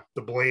 Yeah,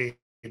 the Blade,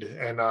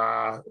 and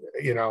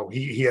you know,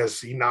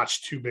 he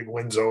notched 2 big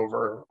wins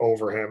over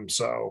him.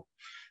 So,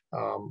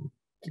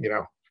 you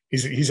know,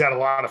 he's had a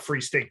lot of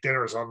free steak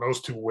dinners on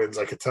those 2 wins.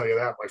 I could tell you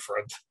that, my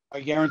friend. I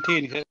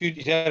guarantee it.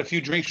 He's had a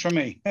few drinks from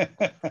me.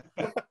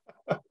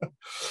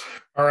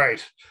 All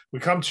right, we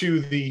come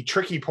to the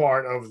tricky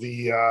part of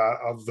the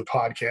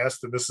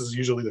podcast, and this is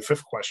usually the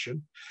 5th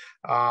question,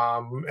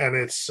 and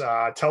it's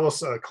tell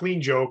us a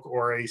clean joke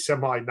or a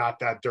semi not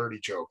that dirty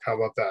joke. How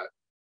about that?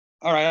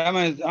 All right,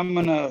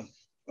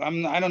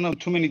 I don't know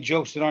too many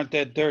jokes that aren't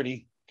that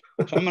dirty,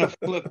 so I'm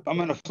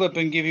gonna flip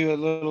and give you a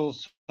little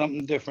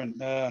something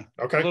different.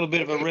 Okay, a little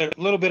bit of a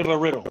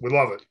riddle. We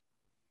love it.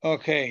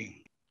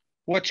 Okay,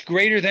 what's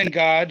greater than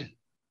God,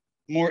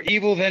 more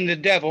evil than the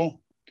devil?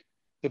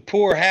 The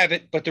poor have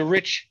it, but the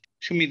rich,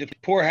 the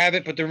poor have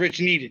it, but the rich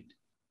need it.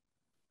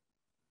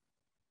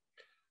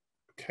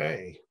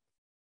 Okay.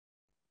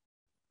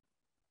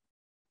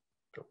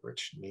 The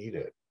rich need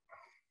it.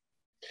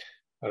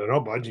 I don't know,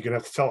 bud. You're going to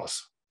have to tell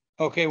us.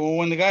 Okay. Well,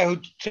 when the guy who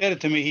said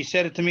it to me, he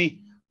said it to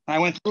me. I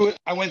went through it.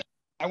 I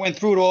went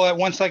through it all at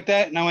once like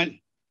that. And I went,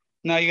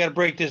 now you got to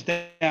break this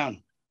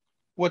down.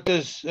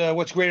 What's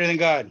greater than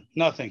God?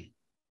 Nothing.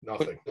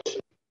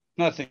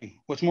 Nothing.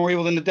 What's more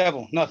evil than the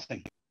devil?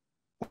 Nothing.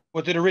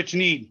 What do the rich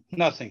need?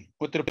 Nothing.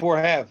 What do the poor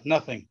have?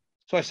 Nothing.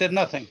 So I said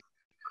nothing.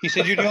 He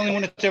said, you're the only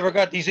one that's ever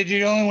got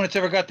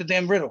the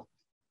damn riddle.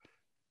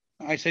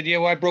 I said, yeah,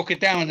 well, I broke it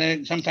down.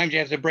 And sometimes you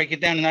have to break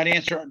it down and not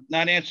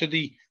answer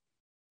the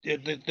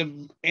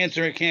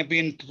answer. It can't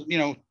be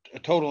a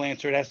total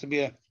answer. It has to be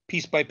a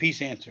piece by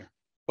piece answer.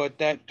 But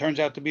that turns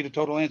out to be the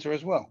total answer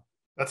as well.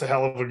 That's a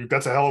hell of a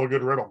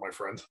good riddle, my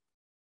friend.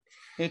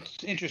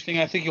 It's interesting.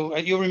 I think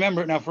you'll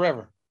remember it now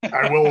forever.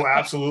 I will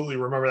absolutely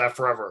remember that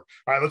forever.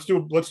 All right, let's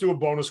do a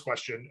bonus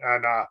question,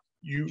 and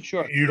you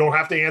don't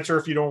have to answer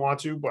if you don't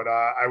want to, but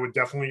I'm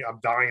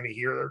dying to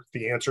hear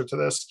the answer to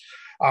this.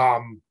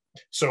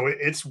 So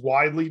it's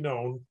widely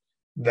known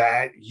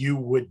that you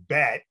would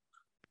bet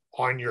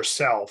on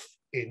yourself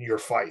in your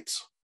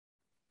fights.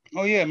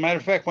 Oh yeah, matter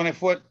of fact, when I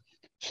fought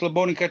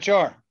Slobodan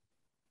Kachar,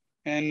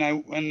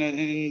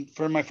 and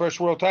for my first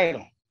world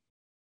title,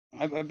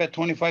 I bet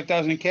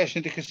 $25,000 in cash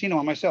into the casino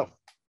on myself.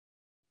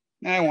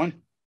 And I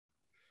won.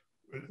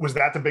 Was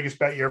that the biggest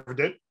bet you ever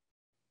did?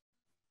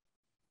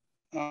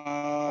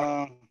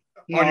 On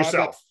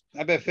yourself?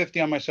 I bet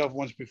 50 on myself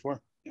once before.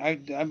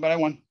 But I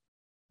won.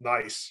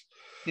 Nice.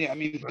 Yeah, I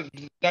mean,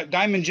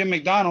 Diamond Jim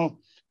McDonald,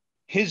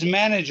 his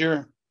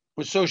manager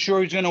was so sure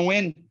he was going to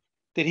win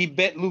that he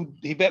bet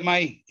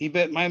my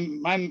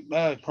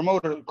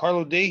promoter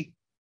Carlo D.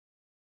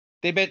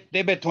 They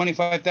bet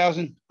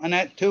 25,000 on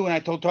that too, and I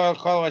told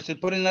Carlo, I said,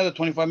 put in another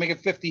 25, make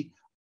it 50.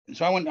 And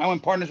so I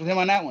went partners with him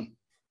on that one.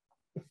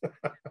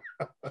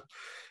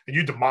 And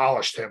you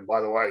demolished him,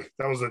 by the way.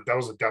 That was a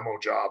demo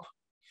job.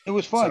 It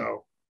was fun.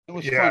 It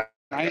was fun.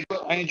 I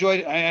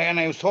enjoyed, and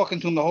I was talking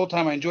to him the whole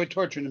time. I enjoyed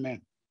torturing the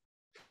man.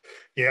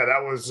 Yeah,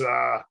 that was.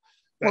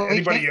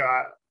 Anybody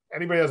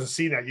hasn't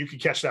seen that, you can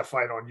catch that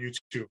fight on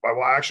YouTube.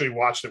 I actually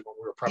watched it when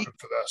we were prepping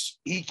for this.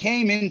 He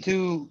came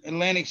into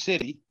Atlantic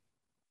City,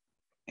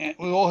 and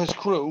with all his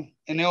crew,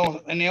 and they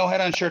all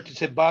had on shirts that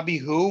said "Bobby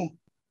who,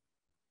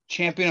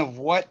 champion of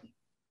what,"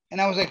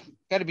 and I was like,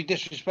 got to be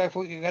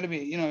disrespectful. You got to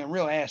be, a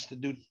real ass to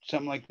do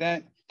something like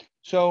that.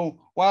 So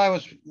while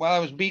I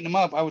was beating him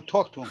up, I would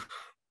talk to him.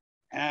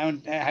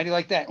 And how do you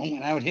like that?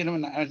 And I would hit him,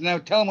 and I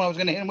would tell him what I was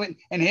going to hit him with,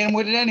 and hit him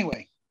with it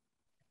anyway.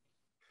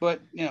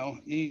 But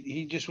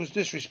he just was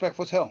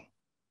disrespectful as hell.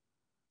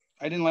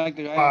 I didn't like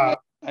the guy.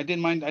 I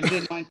didn't mind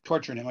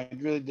torturing him. I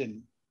really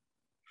didn't.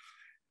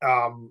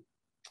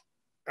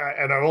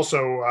 And I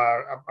also,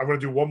 I'm going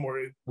to do one more.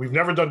 We've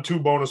never done 2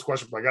 bonus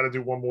questions, but I got to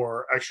do one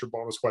more extra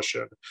bonus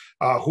question.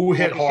 Who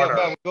hit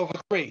harder? Go for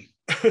 3.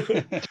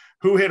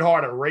 Who hit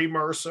harder, Ray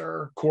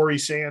Mercer, Corey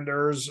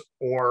Sanders,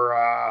 or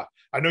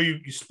I know you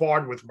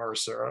sparred with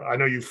Mercer. I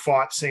know you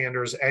fought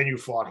Sanders and you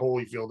fought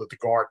Holyfield at the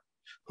Garden.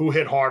 Who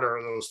hit harder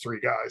of those 3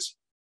 guys?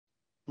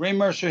 Ray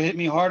Mercer hit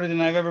me harder than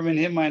I've ever been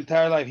hit my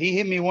entire life. He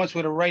hit me once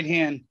with a right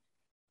hand.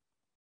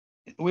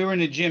 We were in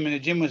the gym, and the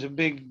gym was a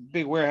big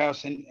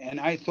warehouse, and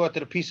I thought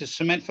that a piece of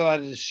cement fell out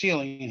of the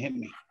ceiling and hit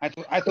me.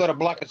 I thought a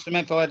block of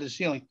cement fell out of the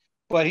ceiling.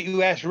 But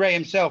you asked Ray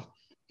himself,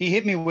 he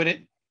hit me with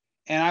it,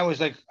 and I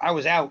was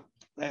out.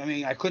 I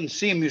mean, I couldn't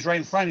see him. He was right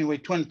in front of me. He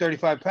weighed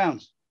 235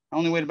 pounds. I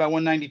only weighed about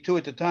 192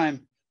 at the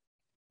time.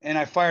 and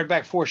I fired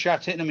back 4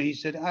 shots hitting him, and he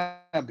said,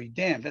 "I'll be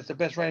damned. That's the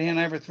best right hand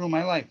I ever threw in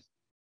my life."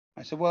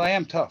 I said, "Well, I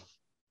am tough."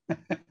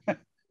 Well,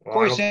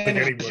 Corey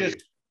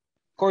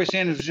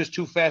Sanders was just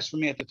too fast for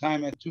me at the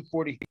time at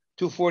 240,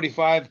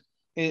 245.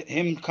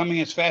 Him coming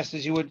as fast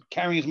as he would,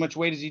 carrying as much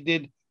weight as he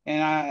did,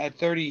 and at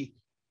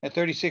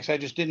 36, I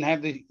just didn't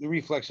have the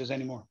reflexes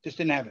anymore. Just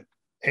didn't have it.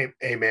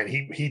 Hey man,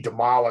 he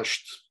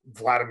demolished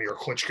Vladimir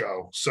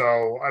Klitschko.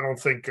 So I don't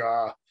think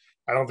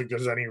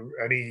there's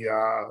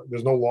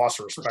there's no loss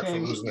of respect for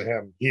losing to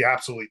him. He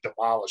absolutely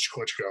demolished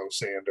Klitschko,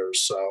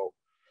 Sanders. So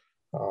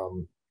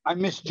I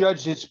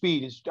misjudged his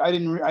speed. I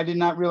did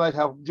not realize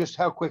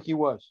how quick he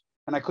was,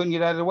 and I couldn't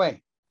get out of the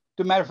way.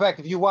 As a matter of fact,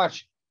 if you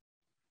watch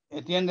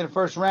at the end of the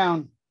first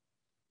round,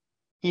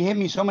 he hit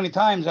me so many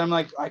times. I'm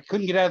like, I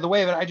couldn't get out of the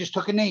way, but I just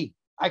took a knee.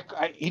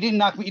 He didn't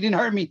knock me. He didn't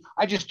hurt me.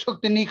 I just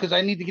took the knee because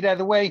I need to get out of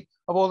the way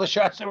of all the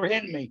shots that were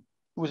hitting me.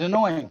 It was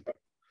annoying.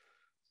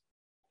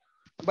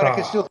 But I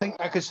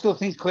could still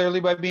think clearly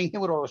by being hit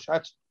with all the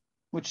shots,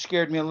 which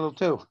scared me a little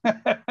too.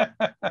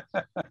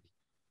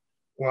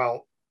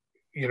 Well,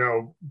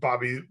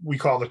 Bobby,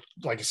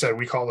 like I said,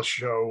 we call the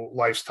show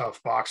Life's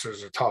Tough,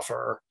 Boxers Are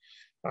Tougher.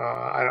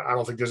 I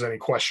don't think there's any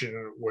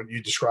question what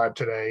you described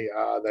today,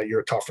 that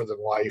you're tougher than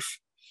life.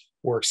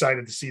 We're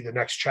excited to see the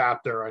next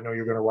chapter. I know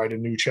you're going to write a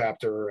new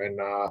chapter, and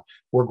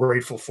we're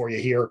grateful for you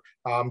here.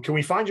 Can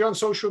we find you on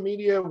social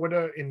media?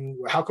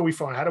 How do we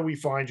find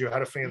you? How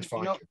do fans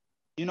find you?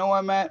 You know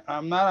what, Matt?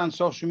 I'm not on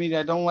social media.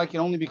 I don't like it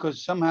only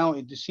because somehow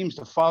it just seems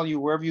to follow you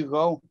wherever you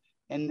go.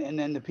 And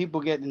then the people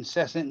get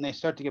incessant and they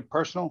start to get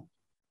personal.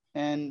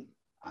 And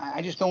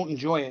I just don't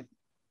enjoy it.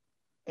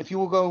 If you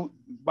will go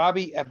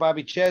Bobby at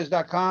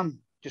BobbyChez.com,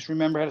 just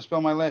remember how to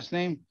spell my last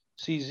name,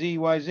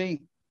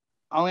 CZYZ.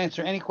 I'll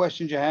answer any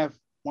questions you have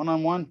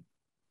one-on-one.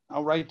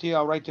 I'll write to you.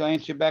 I'll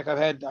answer you back. I've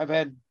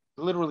had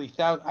literally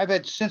thousands. I've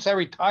had since I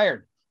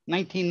retired,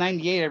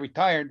 1998, I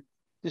retired.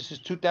 This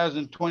is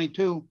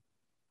 2022.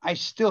 I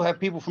still have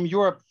people from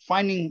Europe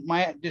finding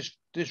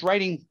just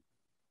writing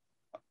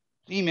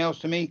emails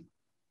to me,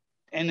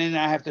 and then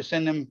I have to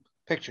send them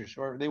pictures,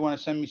 or they want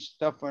to send me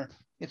stuff, or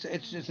it's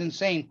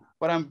insane.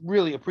 But I'm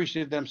really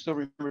appreciative that I'm still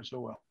remembered so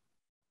well.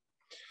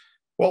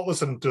 Well,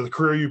 listen, to the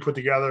career you put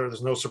together,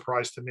 there's no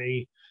surprise to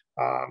me.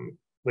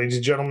 Ladies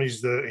and gentlemen,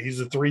 he's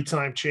a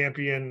 3-time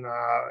champion,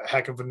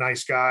 heck of a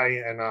nice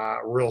guy, and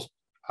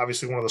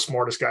obviously one of the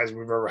smartest guys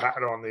we've ever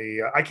had on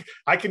the.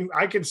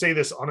 I can say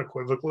this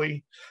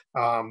unequivocally.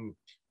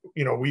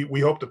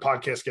 We hope the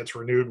podcast gets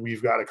renewed.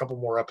 We've got a couple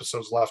more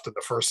episodes left in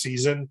the first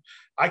season.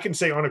 I can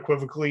say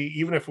unequivocally,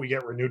 even if we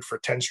get renewed for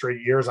 10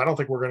 straight years, I don't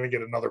think we're going to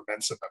get another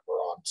Mensa member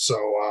on.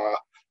 So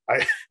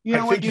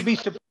you'd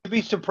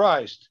be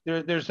surprised.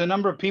 There's a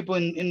number of people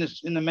in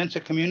the Mensa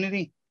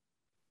community.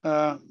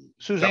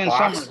 Suzanne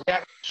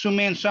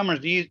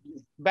Summers,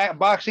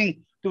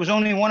 boxing. There was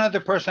only one other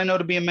person I know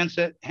to be a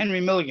Mensa,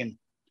 Henry Milligan,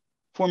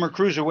 former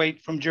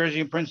cruiserweight from Jersey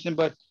and Princeton,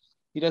 but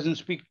he doesn't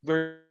speak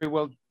very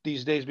well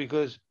these days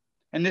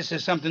and this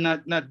is something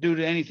not due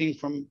to anything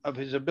of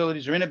his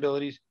abilities or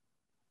inabilities.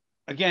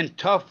 Again,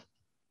 tough.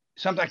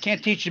 Something I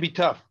can't teach you to be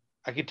tough.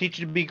 I can teach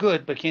you to be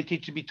good, but can't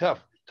teach you to be tough.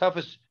 Tough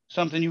is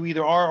something you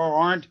either are or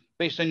aren't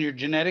based on your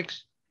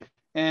genetics.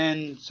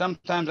 And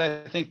sometimes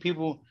I think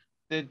people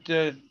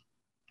that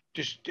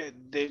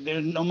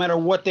no matter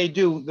what they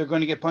do, they're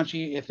going to get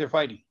punchy if they're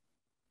fighting.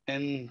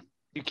 And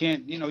you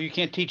can't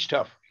teach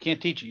tough. You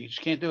can't teach it. You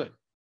just can't do it.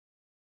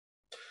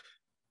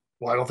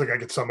 Well, I don't think I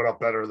could sum it up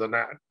better than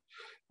that.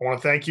 I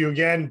want to thank you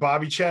again,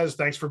 Bobby Chez.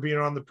 Thanks for being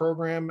on the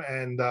program,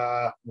 and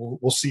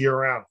we'll see you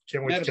around.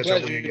 Can't wait to catch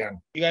up with you again.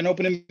 You got an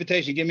open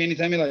invitation. Give me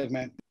anytime you like,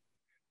 man.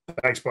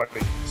 Thanks, buddy.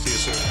 See you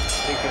soon.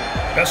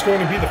 That's going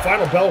to be the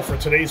final bell for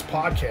today's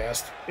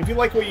podcast. If you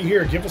like what you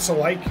hear, give us a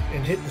like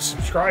and hit the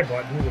subscribe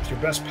button with your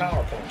best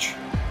power punch.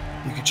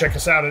 You can check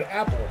us out at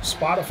Apple,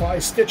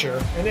 Spotify,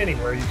 Stitcher, and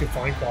anywhere you can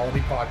find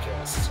quality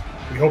podcasts.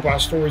 We hope our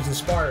stories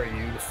inspire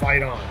you to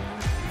fight on.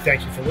 We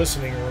thank you for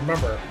listening, and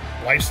remember,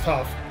 life's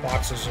tough,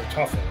 boxers are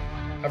tougher.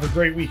 Have a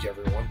great week,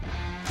 everyone.